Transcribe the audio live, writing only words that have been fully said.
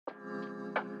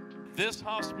This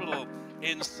hospital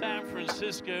in San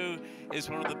Francisco is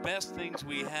one of the best things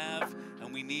we have,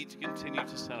 and we need to continue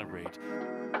to celebrate.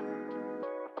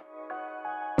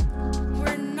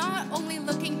 We're not only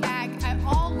looking back at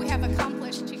all we have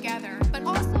accomplished together, but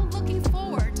also looking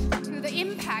forward to the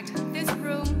impact this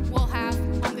room will have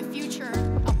on the future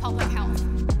of public health.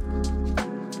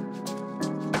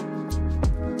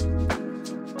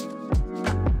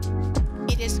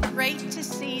 It is great to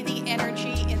see the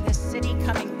energy in this city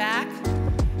coming back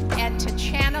and to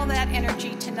channel that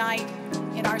energy tonight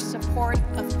in our support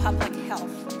of public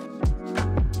health.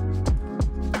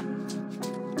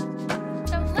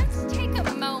 So let's take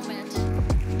a moment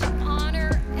to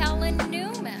honor Ellen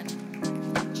Newman,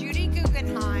 Judy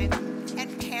Guggenheim,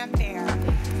 and Pam Baer.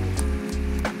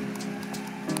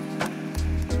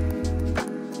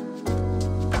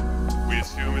 We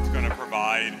assume it's going to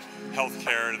provide health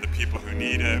care to the people who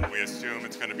need it. We assume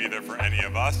it's going to be there for any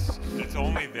of us. It's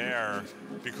only there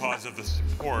because of the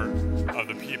support of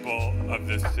the people of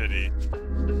this city.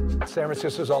 San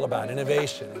Francisco is all about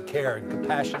innovation and care and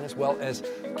compassion as well as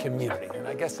community. And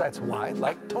I guess that's why,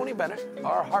 like Tony Bennett,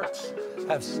 our hearts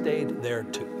have stayed there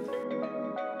too.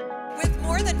 With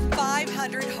more than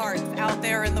 500 hearts out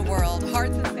there in the world,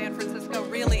 Hearts in San Francisco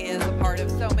really is a part of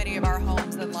so many of our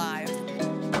homes and lives.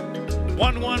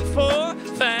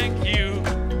 114, thank you.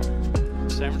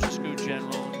 San Francisco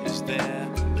General is there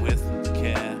with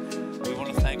care. We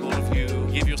want to thank all of you.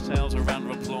 Give yourselves a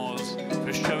round of applause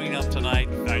for showing up tonight.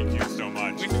 Thank you so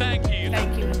much. We thank you.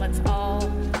 Thank you, and let's all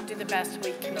do the best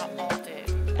we can all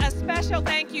do. A special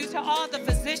thank you to all the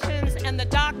physicians and the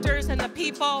doctors and the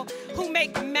people who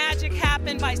make magic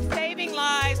happen by saving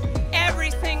lives every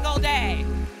single day.